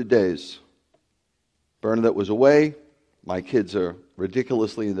 uninterrupted days. Bernadette was away. My kids are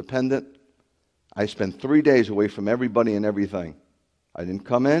ridiculously independent. I spent 3 days away from everybody and everything. I didn't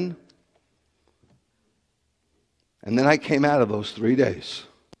come in. And then I came out of those 3 days.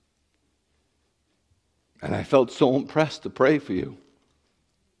 And I felt so impressed to pray for you.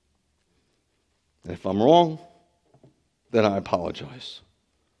 And if I'm wrong, then I apologize.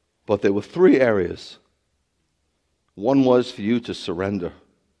 But there were 3 areas. One was for you to surrender.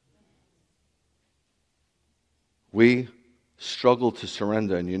 We struggle to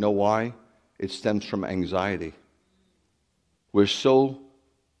surrender, and you know why? It stems from anxiety. We're so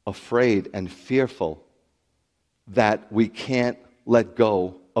afraid and fearful that we can't let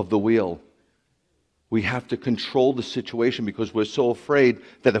go of the wheel. We have to control the situation because we're so afraid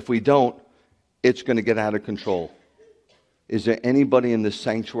that if we don't, it's going to get out of control. Is there anybody in this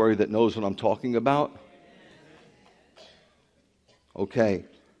sanctuary that knows what I'm talking about? Okay.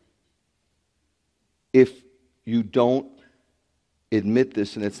 If you don't admit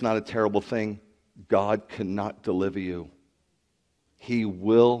this, and it's not a terrible thing, God cannot deliver you. He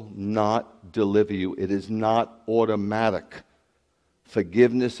will not deliver you. It is not automatic.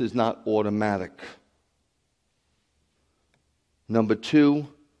 Forgiveness is not automatic. Number 2,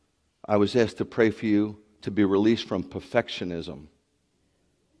 I was asked to pray for you to be released from perfectionism.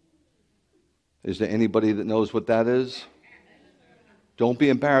 Is there anybody that knows what that is? Don't be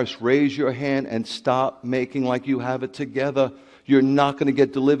embarrassed. Raise your hand and stop making like you have it together. You're not going to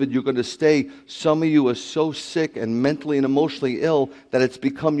get delivered. You're going to stay. Some of you are so sick and mentally and emotionally ill that it's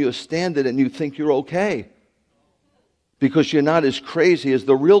become your standard and you think you're okay because you're not as crazy as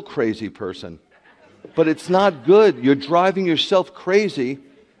the real crazy person. But it's not good. You're driving yourself crazy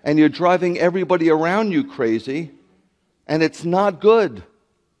and you're driving everybody around you crazy, and it's not good.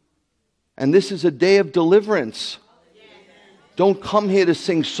 And this is a day of deliverance. Don't come here to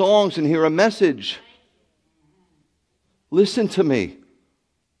sing songs and hear a message. Listen to me.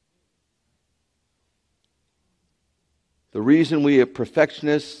 The reason we are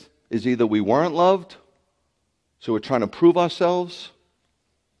perfectionists is either we weren't loved, so we're trying to prove ourselves,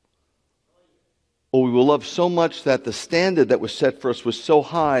 or we were loved so much that the standard that was set for us was so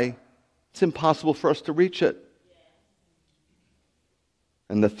high, it's impossible for us to reach it.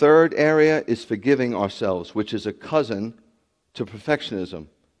 And the third area is forgiving ourselves, which is a cousin to perfectionism.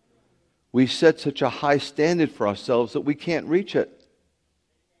 We set such a high standard for ourselves that we can't reach it.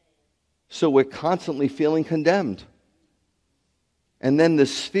 So we're constantly feeling condemned. And then the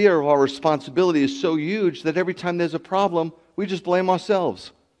sphere of our responsibility is so huge that every time there's a problem, we just blame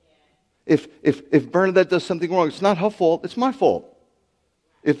ourselves. If Bernadette does something wrong, it's not her fault, it's my fault.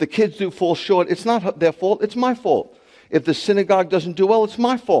 If the kids do fall short, it's not their fault, it's my fault. If the synagogue doesn't do well, it's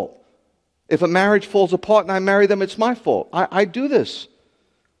my fault. If a marriage falls apart and I marry them, it's my fault. I do this.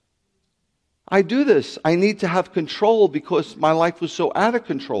 I do this. I need to have control because my life was so out of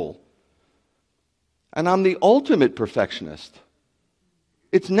control. And I'm the ultimate perfectionist.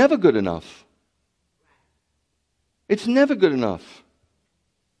 It's never good enough. It's never good enough.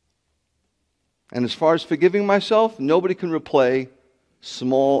 And as far as forgiving myself, nobody can replay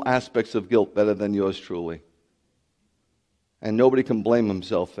small aspects of guilt better than yours truly. And nobody can blame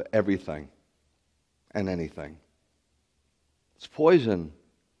himself for everything and anything. It's poison.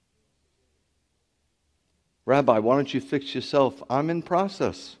 Rabbi, why don't you fix yourself? I'm in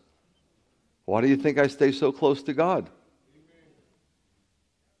process. Why do you think I stay so close to God?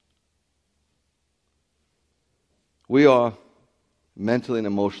 We are mentally and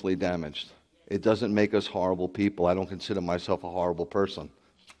emotionally damaged. It doesn't make us horrible people. I don't consider myself a horrible person.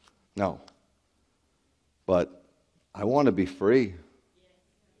 No. But I want to be free.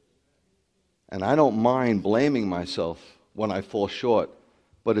 And I don't mind blaming myself when I fall short.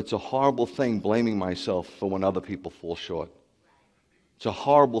 But it's a horrible thing blaming myself for when other people fall short. It's a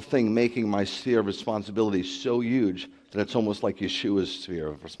horrible thing making my sphere of responsibility so huge that it's almost like Yeshua's sphere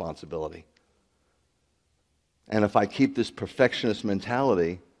of responsibility. And if I keep this perfectionist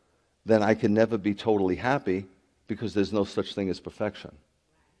mentality, then I can never be totally happy because there's no such thing as perfection.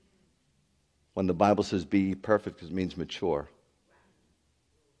 When the Bible says be ye perfect, it means mature.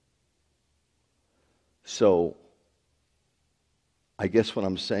 So, I guess what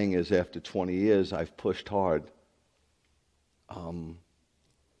I'm saying is after 20 years, I've pushed hard.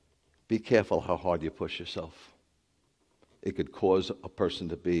 Be careful how hard you push yourself. It could cause a person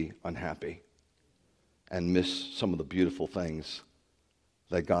to be unhappy and miss some of the beautiful things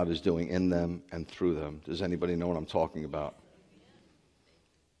that God is doing in them and through them. Does anybody know what I'm talking about?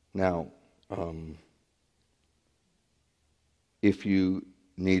 Now, if you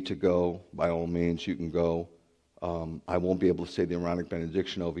need to go, by all means, you can go. I won't be able to say the Aaronic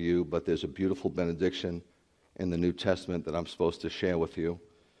benediction over you, but there's a beautiful benediction in the New Testament that I'm supposed to share with you,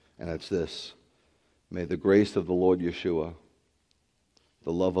 and it's this. May the grace of the Lord Yeshua,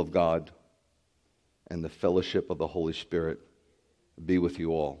 the love of God, and the fellowship of the Holy Spirit be with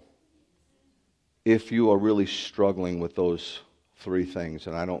you all. If you are really struggling with those three things,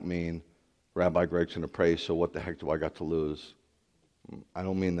 and I don't mean Rabbi Greg's going to pray, so what the heck do I got to lose? I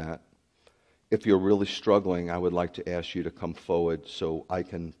don't mean that. If you're really struggling, I would like to ask you to come forward so I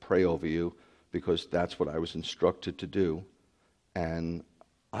can pray over you, because that's what I was instructed to do. And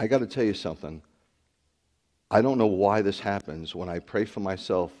I got to tell you something. I don't know why this happens. When I pray for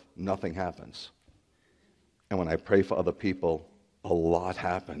myself, nothing happens. And when I pray for other people, a lot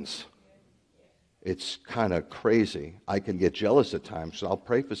happens. It's kind of crazy. I can get jealous at times. So I'll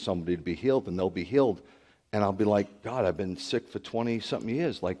pray for somebody to be healed, and they'll be healed. And I'll be like, God, I've been sick for 20-something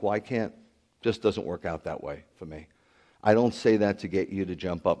years. Like, why can't? Just doesn't work out that way for me. I don't say that to get you to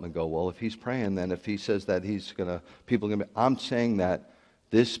jump up and go, well, if he's praying, then if he says that people are going to be. I'm saying that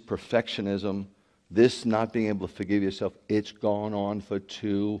this perfectionism, this not being able to forgive yourself, it's gone on for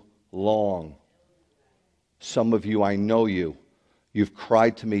too long. Some of you, I know you. You've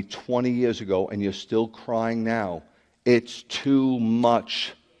cried to me 20 years ago, and you're still crying now. It's too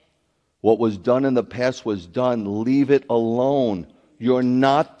much. What was done in the past was done. Leave it alone. You're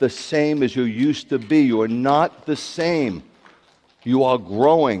not the same as you used to be. You are not the same. You are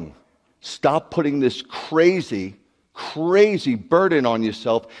growing. Stop putting this crazy burden on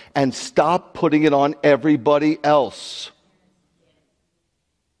yourself, and stop putting it on everybody else.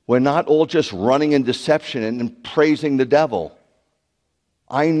 We're not all just running in deception and praising the devil.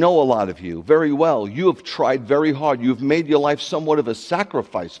 I know a lot of you very well. You have tried very hard. You've made your life somewhat of a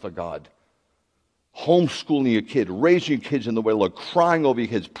sacrifice for God. Homeschooling your kid, raising your kids in the way of the Lord, crying over your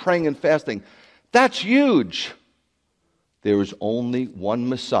kids, praying and fasting. That's huge. There is only one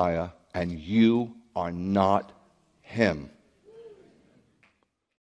Messiah, and you are not him.